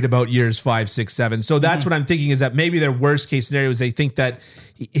very worried about years 5, 6, 7. So that's what I'm thinking is that maybe their worst case scenario is they think that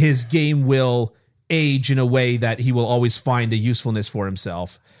his game will age in a way that he will always find a usefulness for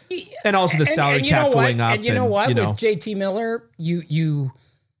himself. And also the salary cap going up. And you know what? With JT Miller, you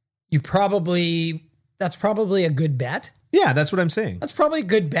probably, that's probably a good bet. Yeah, that's what I'm saying. That's probably a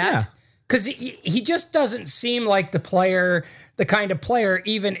good bet. Yeah. Because he just doesn't seem like the kind of player,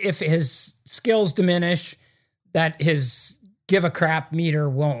 even if his skills diminish, that his give a crap meter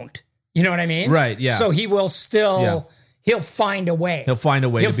won't. You know what I mean? Right, yeah. So he will still, he'll find a way. He'll find a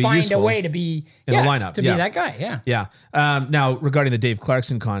way to be useful. He'll find a way to be in the lineup. To be that guy, yeah. Yeah. Now, regarding the Dave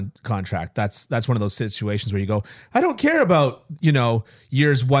Clarkson contract, that's one of those situations where you go, I don't care about,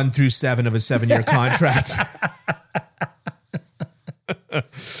 years 1 through 7 of a 7-year contract.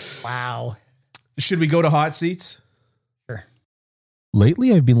 Wow. Should we go to hot seats? Sure.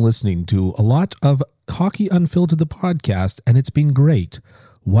 Lately, I've been listening to a lot of Hockey Unfiltered, the podcast, and it's been great.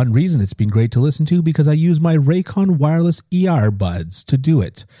 One reason it's been great to listen to because I use my Raycon wireless ER buds to do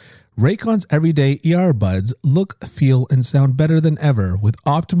it. Raycon's everyday ER buds look, feel, and sound better than ever with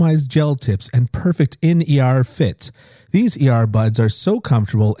optimized gel tips and perfect in-ER fit. These ER buds are so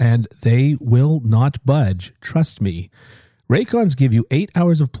comfortable and they will not budge, trust me. Raycons give you 8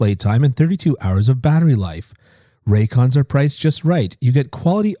 hours of playtime and 32 hours of battery life. Raycons are priced just right. You get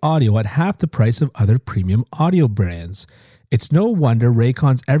quality audio at half the price of other premium audio brands. It's no wonder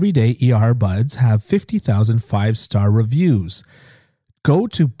Raycon's everyday ER buds have 50,000 5-star reviews. Go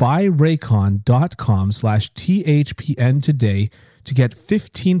to buyraycon.com/THPN today to get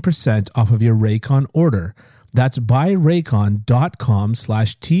 15% off of your Raycon order. That's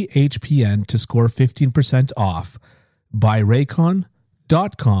buyraycon.com/THPN to score 15% off.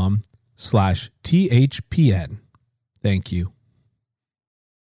 buyraycon.com/THPN. Thank you.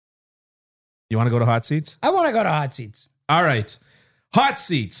 You want to go to hot seats? I want to go to hot seats. All right. Hot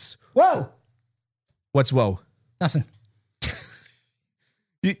seats. Whoa. What's whoa? Nothing.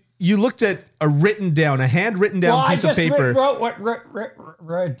 You looked at a handwritten down piece of paper.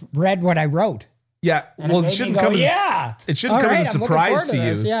 Read what I wrote. Yeah. Well, it shouldn't come as a surprise to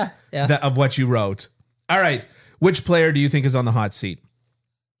you of what you wrote. All right. Which player do you think is on the hot seat?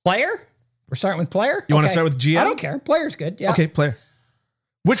 Player? We're starting with player? You want to start with GM? I don't care. Player's good. Yeah. Okay, player.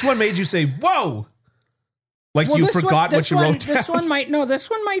 Which one made you say, whoa? Like you forgot what you wrote down? This one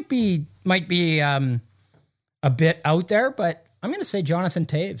might be a bit out there, but I'm going to say Jonathan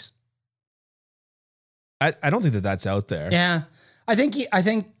Toews. I don't think that's out there. Yeah. I think he's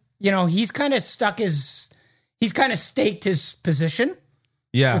kind of staked his position.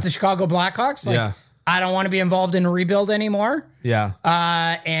 Yeah. With the Chicago Blackhawks. Like, I don't want to be involved in a rebuild anymore. Yeah.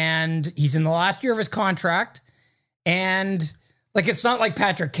 And he's in the last year of his contract. And like, it's not like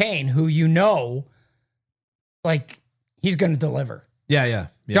Patrick Kane, who like he's going to deliver. Yeah.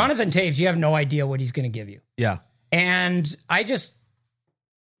 Jonathan Toews, you have no idea what he's going to give you. Yeah. And I just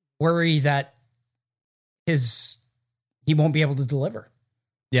worry that he won't be able to deliver.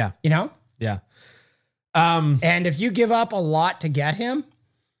 Yeah. You know? Yeah. And if you give up a lot to get him,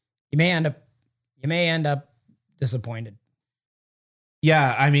 you may end up disappointed.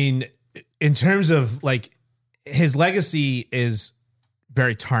 Yeah, I mean, in terms of like his legacy is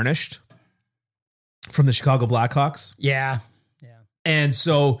very tarnished from the Chicago Blackhawks. Yeah. And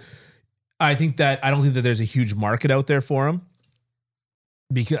so I don't think that there's a huge market out there for him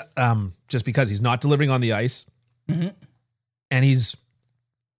because just because he's not delivering on the ice. Mm-hmm. And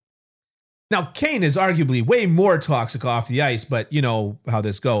now Kane is arguably way more toxic off the ice, but you know how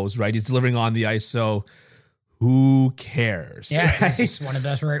this goes, right? He's delivering on the ice, so who cares? Yeah, right? he's one of the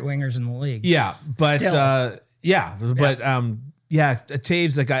best right wingers in the league. Yeah, but Still.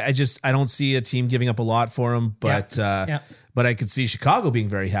 Taves, like I don't see a team giving up a lot for him, but but I could see Chicago being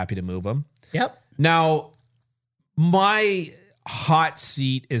very happy to move him. Yep. Now, my hot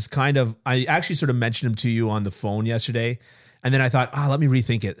seat is I actually sort of mentioned him to you on the phone yesterday, and then I thought, let me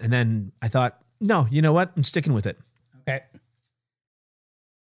rethink it. And then I thought, no, you know what? I'm sticking with it. Okay.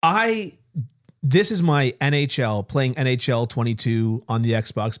 This is my NHL, playing NHL 22 on the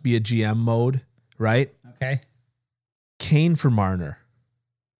Xbox, be a GM mode, right? Okay. Kane for Marner.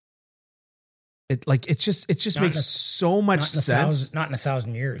 It just makes so much sense. Not in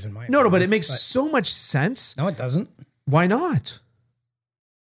 1,000 years, in my opinion. No, but it makes so much sense. No, it doesn't. Why not?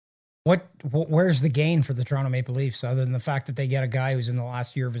 Where's the gain for the Toronto Maple Leafs other than the fact that they get a guy who's in the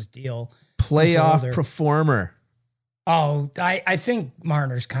last year of his deal? Playoff performer. Oh, I think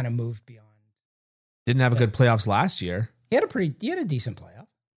Marner's kind of moved beyond. Didn't have a good playoffs last year. He had a decent playoff.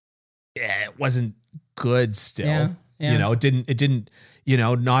 Yeah, it wasn't good still. Yeah. You know, it didn't,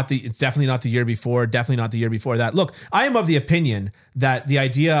 it's definitely not the year before, definitely not the year before that. Look, I am of the opinion that the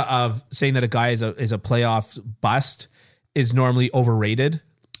idea of saying that a guy is a playoff bust is normally overrated.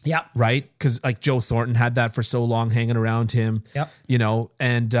 Yeah. Right? Because like Joe Thornton had that for so long hanging around him. Yep.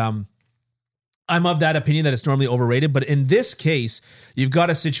 And I'm of that opinion that it's normally overrated. But in this case, you've got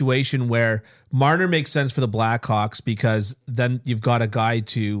a situation where Marner makes sense for the Blackhawks because then you've got a guy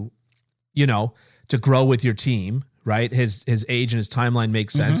to grow with your team, right? His age and his timeline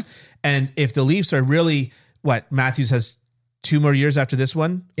makes sense. Mm-hmm. And if the Leafs are really, Matthews has 2 more years after this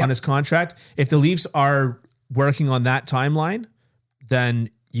one on his contract. If the Leafs are working on that timeline, then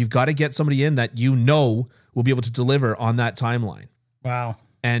you've got to get somebody in that will be able to deliver on that timeline. Wow.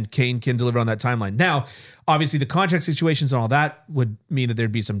 And Kane can deliver on that timeline. Now, obviously, the contract situations and all that would mean that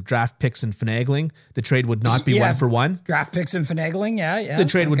there'd be some draft picks and finagling. The trade would not be 1-for-1. Draft picks and finagling, yeah. The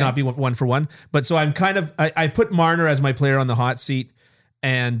trade would not be 1-for-1. But so I'm I put Marner as my player on the hot seat,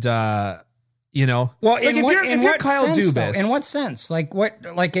 and Well, like if you're Kyle Dubas, though? In what sense? Like what?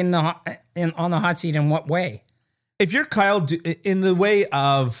 Like on the hot seat? In what way? If you're in the way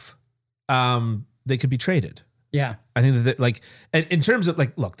of, they could be traded. Yeah. I think that in terms of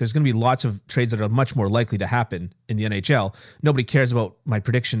look, there's going to be lots of trades that are much more likely to happen in the NHL. Nobody cares about my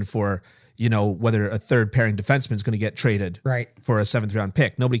prediction for, whether a third pairing defenseman is going to get traded for a 7th round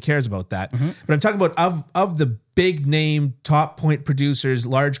pick. Nobody cares about that. Mm-hmm. But I'm talking about of the big name, top point producers,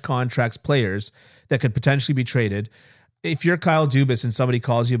 large contracts players that could potentially be traded. If you're Kyle Dubas and somebody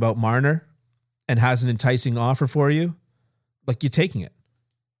calls you about Marner and has an enticing offer for you, you're taking it.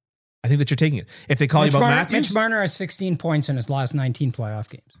 I think that you're taking it. If they call you about Matthews. Mitch Marner has 16 points in his last 19 playoff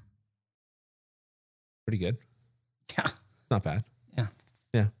games. Pretty good. Yeah. It's not bad. Yeah.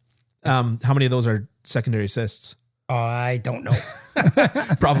 Yeah. How many of those are secondary assists? I don't know.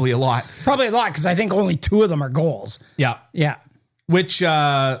 Probably a lot. Probably a lot because I think only 2 of them are goals. Yeah. Yeah. Which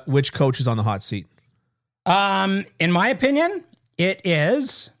coach is on the hot seat? In my opinion, it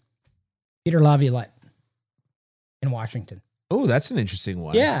is Peter Laviolette in Washington. Oh, that's an interesting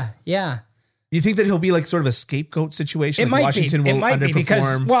one. Yeah. You think that he'll be sort of a scapegoat situation? It might Washington be. It will might underperform? be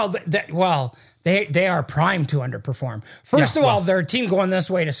because they are primed to underperform. First of all, they're a team going this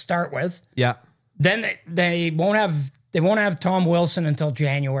way to start with. Yeah. Then they won't have Tom Wilson until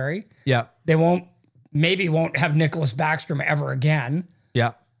January. Yeah. They won't have Nicholas Backstrom ever again.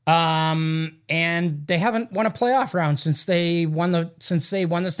 Yeah. And they haven't won a playoff round since they won the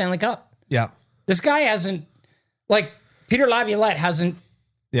Stanley Cup. Yeah. This guy hasn't Peter Laviolette hasn't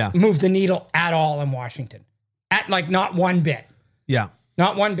moved the needle at all in Washington. Not one bit. Yeah.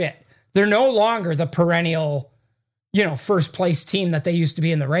 Not one bit. They're no longer the perennial, first place team that they used to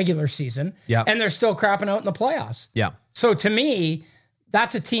be in the regular season. Yeah. And they're still crapping out in the playoffs. Yeah. So to me,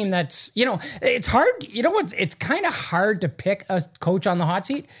 that's a team that's, it's hard. You know what? It's kind of hard to pick a coach on the hot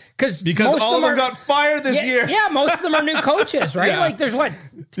seat because all of them got fired this year. Yeah, most of them are new coaches, right? Yeah. Like there's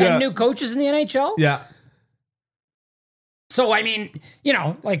 10 new coaches in the NHL? Yeah. So, I mean,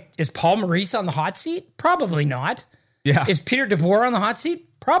 is Paul Maurice on the hot seat? Probably not. Yeah. Is Peter DeBoer on the hot seat?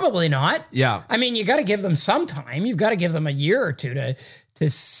 Probably not. Yeah. I mean, you got to give them some time. You've got to give them a year or two to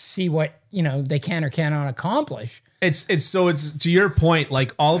see what, they can or cannot accomplish. It's to your point,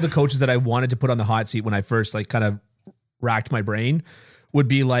 like all of the coaches that I wanted to put on the hot seat when I first like kind of racked my brain would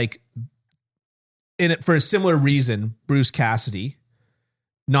be like in it for a similar reason, Bruce Cassidy,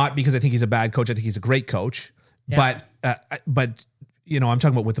 not because I think he's a bad coach. I think he's a great coach, but I'm talking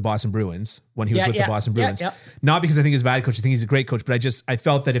about with the Boston Bruins when he was with the Boston Bruins, not because I think he's a bad coach. I think he's a great coach, but I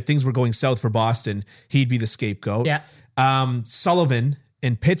felt that if things were going south for Boston, he'd be the scapegoat. Yeah. Sullivan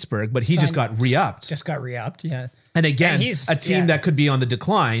in Pittsburgh, but he just got re-upped. Yeah. And again, And he's- a team that could be on the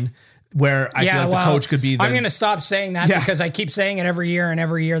decline where I feel like the coach could be I'm going to stop saying that because I keep saying it every year and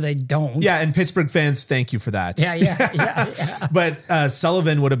every year they don't. Yeah, and Pittsburgh fans, thank you for that. Yeah. But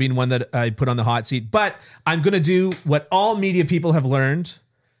Sullivan would have been one that I put on the hot seat. But I'm going to do what all media people have learned.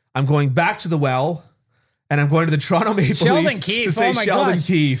 I'm going back to the well, and I'm going to the Toronto Maple Leafs Keefe. to say Oh my Sheldon gosh.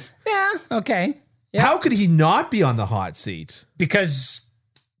 Keefe. Yeah, okay. Yeah. How could he not be on the hot seat? Because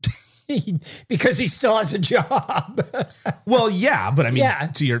he still has a job. Well, yeah, but I mean,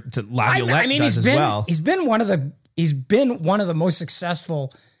 to Laviolette does as well. He's been one of the most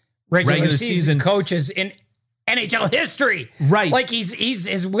successful regular season coaches in NHL history. Right. Like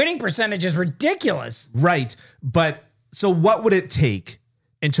his winning percentage is ridiculous. Right. But so what would it take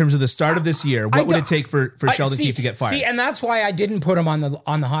in terms of the start of this year? What would it take for Sheldon Keefe to get fired? See, and that's why I didn't put him on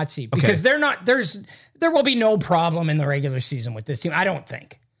the hot seat because there will be no problem in the regular season with this team. I don't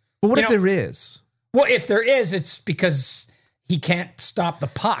think. But what if there is? Well, if there is, it's because he can't stop the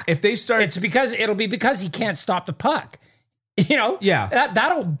puck. If they start, it'll be because he can't stop the puck. Yeah.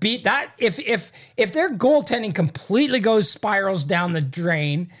 That'll beat that. If their goaltending completely spirals down the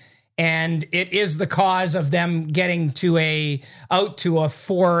drain, and it is the cause of them getting out to a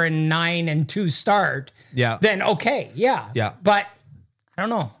 4-9-2 start. Yeah. Then okay, yeah. Yeah. But I don't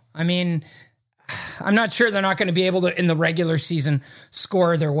know. I mean, I'm not sure they're not going to be able to, in the regular season,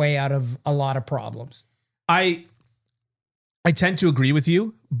 score their way out of a lot of problems. I tend to agree with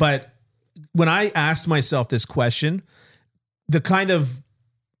you, but when I asked myself this question, the kind of,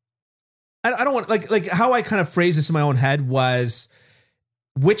 I don't want, like how I kind of phrased this in my own head was,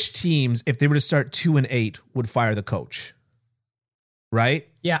 which teams, if they were to start 2-8, would fire the coach? Right?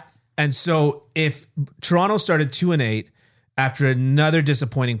 Yeah. And so if Toronto started 2-8 after another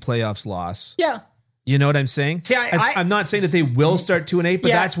disappointing playoffs loss, yeah, you know what I'm saying? See, I'm not saying that they will start 2-8,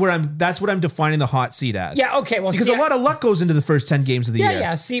 but that's what I'm defining the hot seat as. Yeah, okay. Well, because a lot of luck goes into the first 10 games of the year.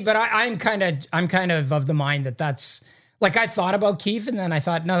 Yeah. See, but I'm kind of the mind that's like, I thought about Keefe and then I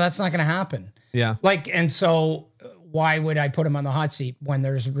thought, no, that's not going to happen. Yeah. Like, and so why would I put him on the hot seat when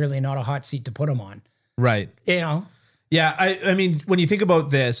there's really not a hot seat to put him on? Right. Yeah. I mean, when you think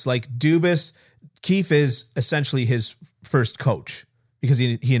about this, like Dubas, Keefe is essentially his first coach because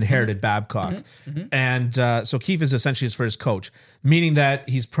he inherited Babcock. And so Keefe is essentially his first coach, meaning that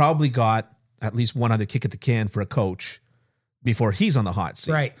he's probably got at least one other kick at the can for a coach before he's on the hot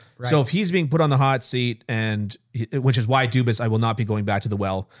seat. Right. So if he's being put on the hot seat, which is why Dubas, I will not be going back to the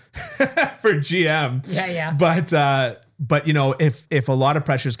well for GM. Yeah. But if a lot of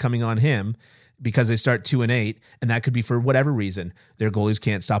pressure is coming on him because they start 2-8, and that could be for whatever reason, their goalies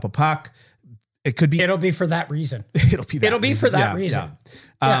can't stop a puck. It'll be for that reason. It'll be for that reason.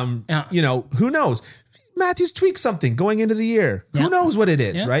 Yeah. Who knows? Matthews tweaked something going into the year. Yeah. Who knows what it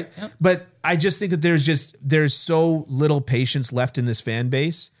is, right? Yeah. But I just think that there's so little patience left in this fan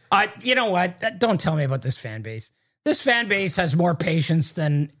base. You know what? Don't tell me about this fan base. This fan base has more patience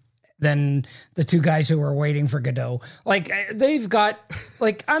than the two guys who were waiting for Godot. Like they've got,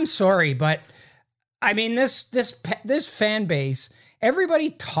 like, I'm sorry, but I mean, this fan base, everybody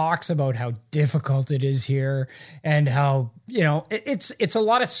talks about how difficult it is here and how, it's a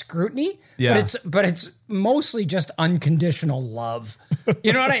lot of scrutiny, but it's mostly just unconditional love.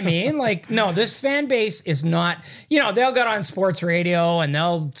 You know what I mean? Like, no, this fan base is not, they'll get on sports radio and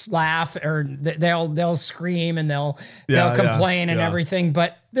they'll laugh or they'll scream and they'll complain and everything.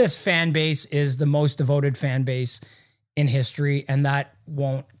 But this fan base is the most devoted fan base in history, and that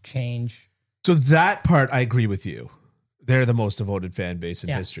won't change. So that part, I agree with you. They're the most devoted fan base in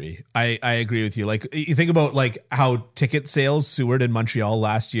history. I agree with you. Like, you think about like how ticket sales soared in Montreal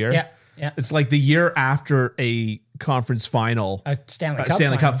last year. Yeah. It's like the year after a conference final, a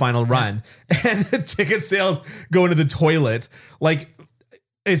Stanley Cup final run, and the ticket sales go into the toilet. Like,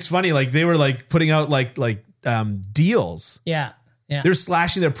 It's funny, like they were like putting out like deals. Yeah. Yeah. They're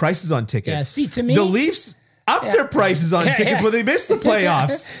slashing their prices on tickets. Yeah, see, to me, the Leafs upped their prices on tickets when they missed the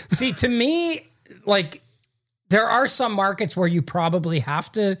playoffs. See, to me, like there are some markets where you probably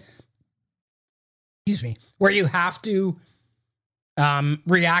have to, where you have to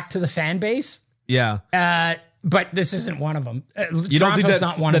react to the fan base. Yeah. But this isn't one of them. You don't think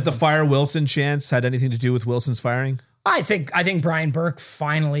not one that of the them. fire Wilson chance had anything to do with Wilson's firing? I think Brian Burke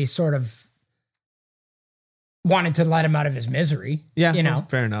finally sort of wanted to let him out of his misery. Yeah. You know,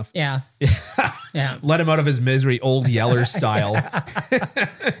 fair enough. yeah. Yeah. Let him out of his misery, old Yeller style.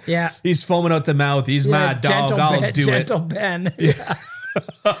 Yeah. He's foaming out the mouth. He's mad dog. I'll do it. Gentle Ben. Yeah.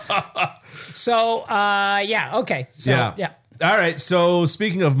 So, okay. So, yeah. All right. So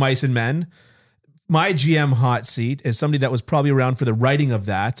speaking of mice and men, my GM hot seat is somebody that was probably around for the writing of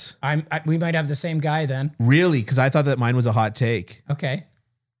that. We might have the same guy then. Really? Because I thought that mine was a hot take. Okay.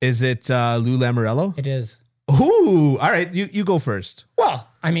 Is it Lou Lamoriello? It is. Ooh. All right. You go first. Well,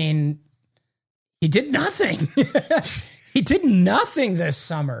 I mean, he did nothing. He did nothing this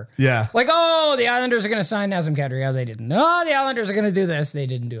summer. Yeah. Like, oh, the Islanders are going to sign Nazem Kadri. Oh, they didn't. Oh, the Islanders are going to do this. They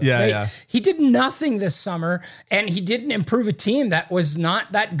didn't do it. Yeah. He did nothing this summer, and he didn't improve a team that was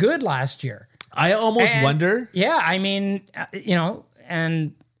not that good last year. I almost wonder. Yeah, I mean,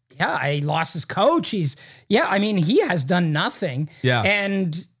 I lost his coach. He has done nothing. Yeah.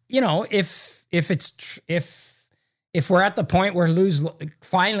 And, if we're at the point where Lou's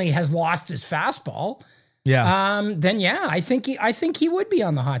finally has lost his fastball, then I think he would be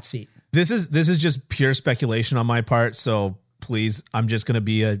on the hot seat. This is just pure speculation on my part. So please, I'm just going to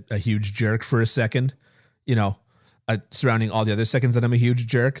be a huge jerk for a second, surrounding all the other seconds that I'm a huge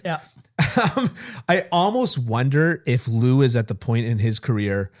jerk. Yeah. I almost wonder if Lou is at the point in his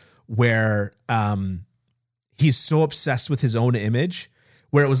career where he's so obsessed with his own image,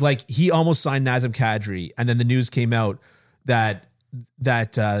 where it was like he almost signed Nazem Kadri, and then the news came out that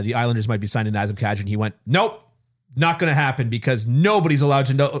the Islanders might be signing Nazem Kadri, and he went, nope, not going to happen because nobody's allowed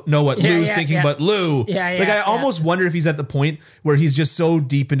to know what Lou's thinking but Lou. I almost wonder if he's at the point where he's just so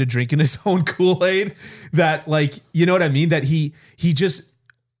deep into drinking his own Kool-Aid that, like, you know what I mean? That he just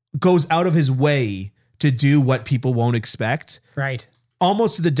goes out of his way to do what people won't expect. Right.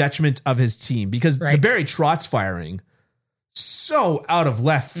 Almost to the detriment of his team, because the Barry Trotz firing, so out of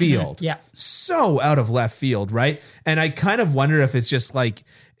left field. Mm-hmm. Yeah. So out of left field, right? And I kind of wonder if it's just like,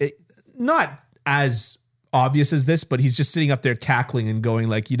 not as obvious as this, but he's just sitting up there cackling and going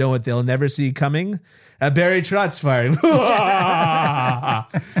like, you know what they'll never see coming? A Barry Trotz firing.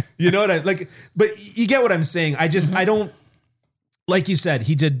 You know what I like? But you get what I'm saying. I don't, like you said,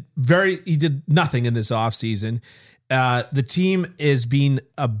 he did nothing in this offseason. The team is being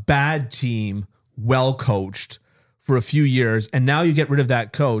a bad team, well coached for a few years, and now you get rid of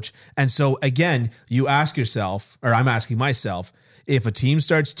that coach. And so again, you ask yourself, or I'm asking myself, if a team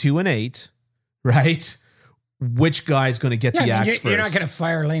starts 2-8, right, which guy's going to get the axe first? You're not going to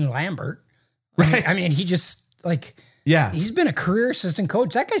fire Lane Lambert, right? I mean, he just he's been a career assistant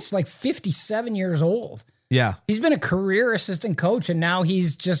coach. That guy's like 57 years old. Yeah. He's been a career assistant coach, and now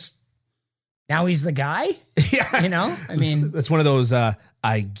he's the guy. Yeah. I mean, that's one of those,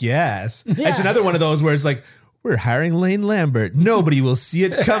 I guess. Yeah. It's another one of those where it's like, we're hiring Lane Lambert. Nobody will see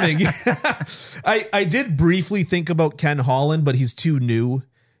it coming. I did briefly think about Ken Holland, but he's too new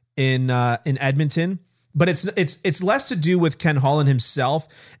in Edmonton. But it's less to do with Ken Holland himself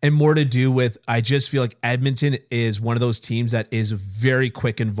and more to do with, I just feel like Edmonton is one of those teams that is very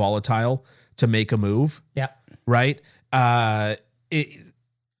quick and volatile to make a move. Yeah. Right. I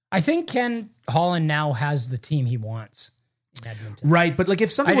think Ken Holland now has the team he wants in Edmonton. Right. But like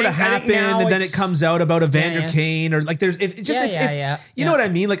if something were to happen and then it comes out about Evander Kane or like there's you know what I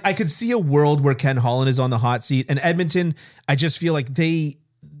mean? Like I could see a world where Ken Holland is on the hot seat, and Edmonton, I just feel like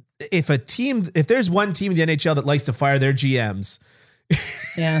if there's one team in the NHL that likes to fire their GMs,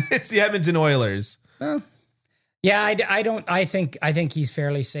 it's the Edmonton Oilers. Yeah, I think he's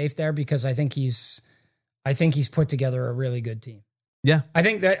fairly safe there because I think he's put together a really good team. Yeah. I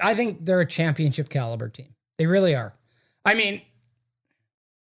think they're a championship caliber team. They really are. I mean,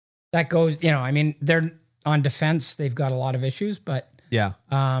 that goes, they're on defense. They've got a lot of issues, but but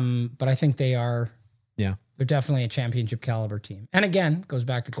I think they're definitely a championship caliber team. And again, goes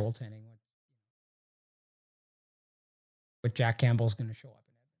back to goaltending. What Jack Campbell's going to show up.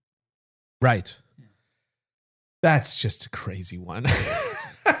 Right. Yeah. That's just a crazy one.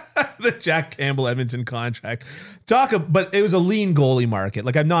 The Jack Campbell Edmonton contract. But it was a lean goalie market.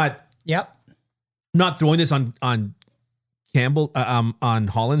 Like I'm not throwing this on Campbell, on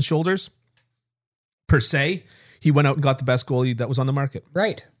Holland's shoulders per se. he went out and got the best goalie that was on the market.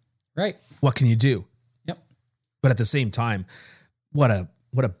 Right. What can you do? Yep. But at the same time, what a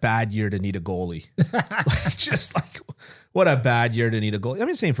bad year to need a goalie. What a bad year to need a goalie. I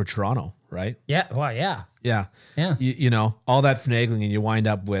mean, same for Toronto, right? Yeah. Well, yeah. Yeah. Yeah. You know, all that finagling and you wind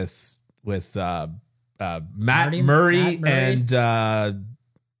up with Matt Murray and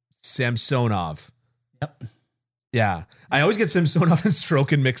Samsonov. Yep. Yeah. I always get Samsonov and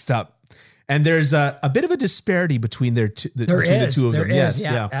Sorokin mixed up. And there's a bit of a disparity between the two of them. Yes.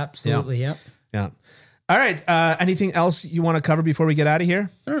 Yeah, absolutely. Yeah. Yep. Yeah. All right. Anything else you want to cover before we get out of here?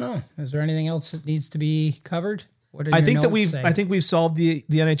 I don't know. Is there anything else that needs to be covered? What are I your think that notes say? I think we've solved the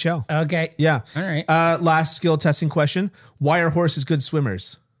NHL. Okay. Yeah. All right. Last skill testing question. Why are horses good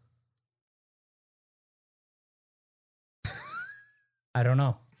swimmers? I don't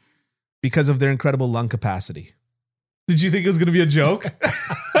know. Because of their incredible lung capacity. Did you think it was going to be a joke?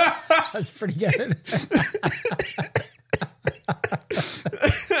 That's pretty good.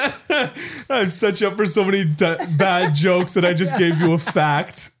 I'm such up for so many bad jokes that I just gave you a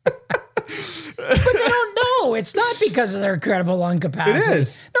fact. But they don't know. It's not because of their incredible lung capacity. It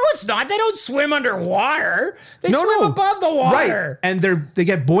is. No, it's not. They don't swim underwater. They swim above the water. Right. And they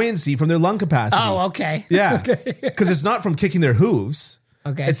get buoyancy from their lung capacity. Oh, okay. Yeah. Because it's not from kicking their hooves.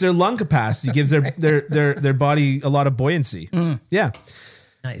 Okay. It's their lung capacity gives their body a lot of buoyancy. Yeah.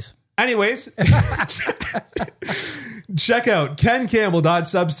 Nice. Anyways, check out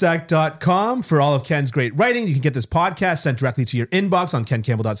kencampbell.substack.com for all of Ken's great writing. You can get this podcast sent directly to your inbox on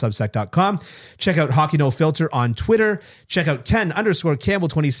kencampbell.substack.com. Check out Hockey No Filter on Twitter. Check out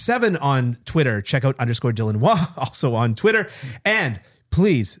Ken_Campbell27 on Twitter. Check out _Dylan Waugh also on Twitter. And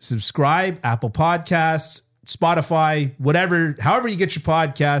please subscribe, Apple Podcasts, Spotify, whatever, however you get your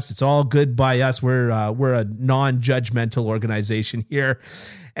podcasts. It's all good by us. We're a non-judgmental organization here.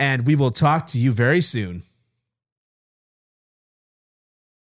 And we will talk to you very soon.